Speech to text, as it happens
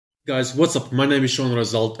Guys, what's up? My name is Sean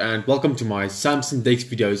Result and welcome to my Samsung DeX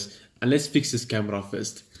videos, and let's fix this camera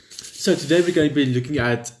first. So today we're going to be looking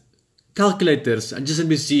at calculators and just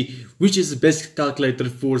simply see which is the best calculator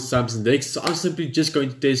for Samsung DeX. So I'm simply just going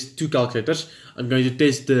to test two calculators. I'm going to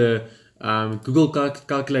test the Google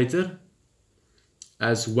calculator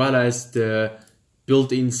as well as the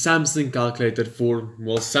built-in Samsung calculator for,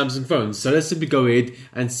 well, Samsung phones. So let's simply go ahead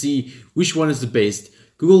and see which one is the best.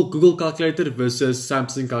 Google calculator versus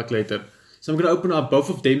Samsung calculator. So I'm going to open up both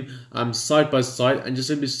of them side by side and just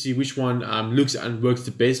simply see which one looks and works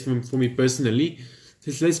the best for me personally.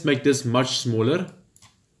 So let's make this much smaller.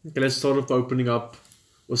 Okay, let's start off opening up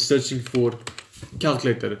or searching for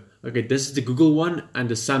calculator. Okay, this is the Google one and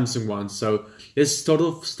the Samsung one. So let's start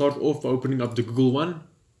off opening up the Google one.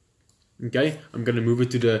 Okay, I'm going to move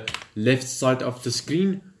it to the left side of the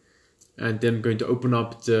screen, and then I'm going to open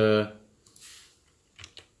up the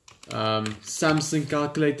Samsung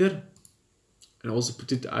calculator and also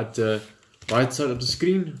put it at the right side of the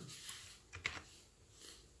screen,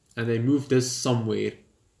 and then move this somewhere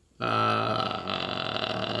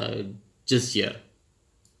just here.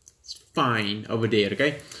 It's fine over there.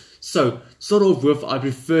 Okay, so start off with, I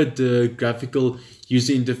prefer the graphical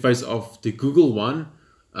user interface of the Google one.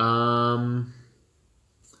 So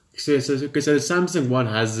the Samsung one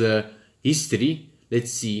has a history.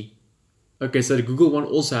 Let's see. Okay, so the Google one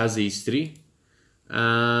also has a history,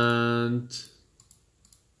 and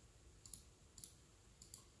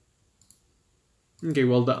okay,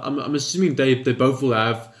 well, I'm assuming they both will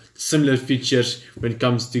have similar features when it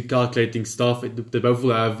comes to calculating stuff. They both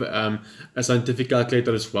will have a scientific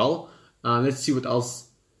calculator as well. Let's see what else.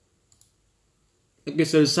 Okay,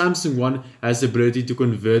 so the Samsung one has the ability to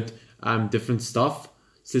convert different stuff.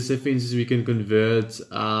 So say for instance we can convert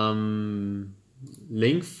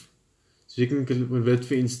length. So you can convert,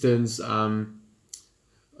 for instance, meters,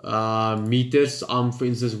 for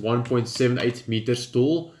instance 1.78 meters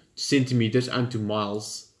tall, to centimeters, and to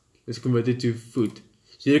miles. Let's convert it to foot.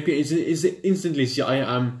 So you can instantly see I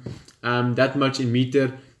am that much in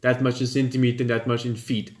meter, that much in centimeter, that much in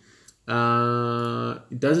feet.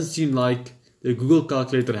 It doesn't seem like the Google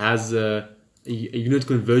calculator has a unit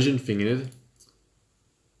conversion thing in it.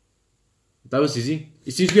 That was easy.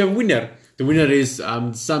 It seems we have a winner. The winner is the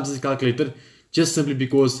Samsung calculator, just simply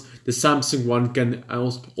because the Samsung one can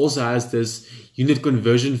also has this unit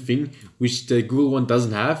conversion thing, which the Google one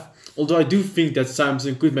doesn't have. Although I do think that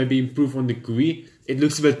Samsung could maybe improve on the GUI. It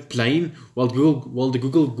looks a bit plain, while the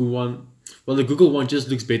Google one just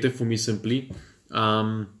looks better for me simply.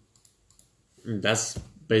 That's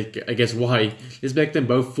I guess why. Let's make them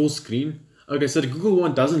both full screen. Okay, so the Google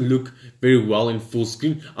one doesn't look very well in full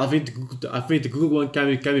screen. I think the Google one can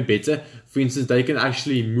be better. For instance, they can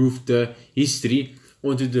actually move the history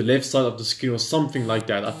onto the left side of the screen or something like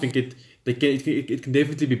that. I think it can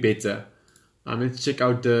definitely be better. Let's check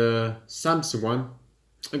out the Samsung one.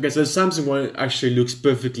 Okay, so the Samsung one actually looks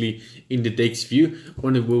perfectly in the DeX view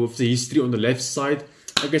with the history on the left side.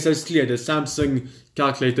 Okay, so it's clear the Samsung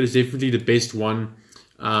calculator is definitely the best one.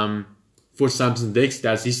 For Samsung DeX, it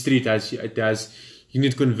has history, it has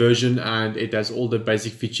unit conversion, and it has all the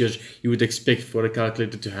basic features you would expect for a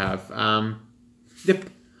calculator to have. Yep,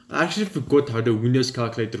 I actually forgot how the Windows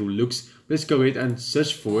calculator looks. Let's go ahead and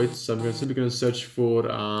search for it. So I'm simply going to search for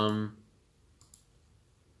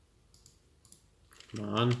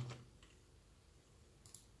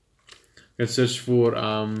let's search for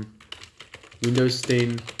Windows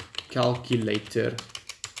 10 calculator.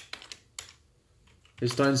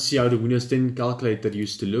 Let's try and see how the Windows 10 calculator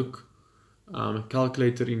used to look.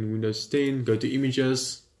 Calculator in Windows 10, go to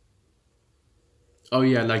images. Oh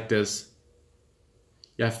yeah, like this.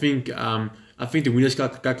 Yeah, I think the Windows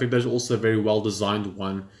calculator is also a very well designed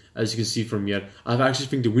one, as you can see from here. I actually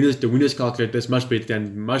think the Windows calculator is much better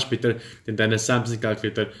than the Samsung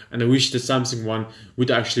calculator, and I wish the Samsung one would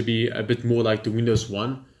actually be a bit more like the Windows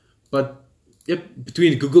one. But yep,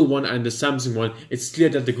 between the Google one and the Samsung one, it's clear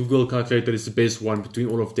that the Google calculator is the best one between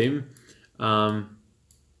all of them.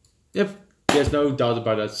 Yep, there's no doubt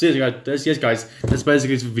about that. So yes guys, that's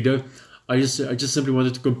basically the video. I just simply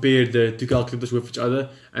wanted to compare the two calculators with each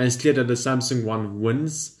other, and it's clear that the Samsung one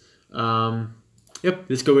wins. Yep,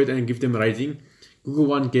 let's go ahead and give them a rating. Google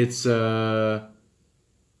one gets 2-star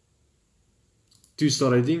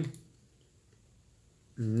rating.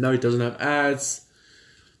 No, it doesn't have ads.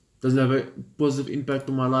 Doesn't have a positive impact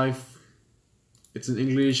on my life. It's in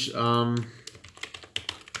English.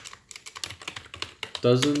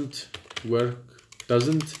 Doesn't work.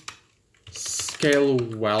 Doesn't scale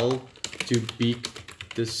well to big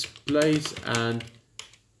displays, and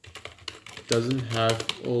doesn't have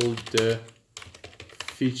all the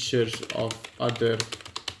features of other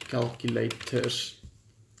calculators.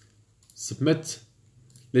 Submit.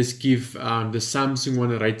 Let's give the Samsung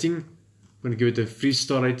one a rating. I'm going to give it a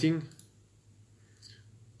 3-star rating.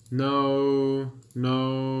 No,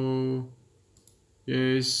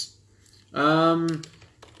 yes.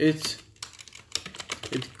 It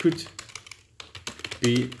could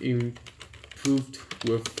be improved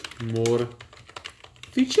with more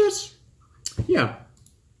features. Yeah.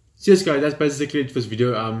 So yes, guys, that's basically it for this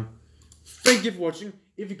video. Thank you for watching.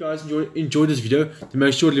 If you guys enjoyed this video, then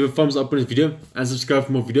make sure to leave a thumbs up on this video and subscribe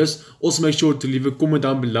for more videos. Also, make sure to leave a comment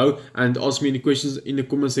down below and ask me any questions in the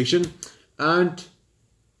comment section. And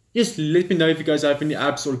yes, let me know if you guys have any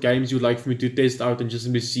apps or games you'd like for me to test out and just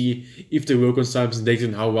simply see if they work on Samsung DeX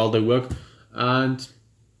and how well they work. And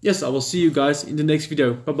yes, I will see you guys in the next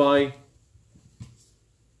video. Bye bye.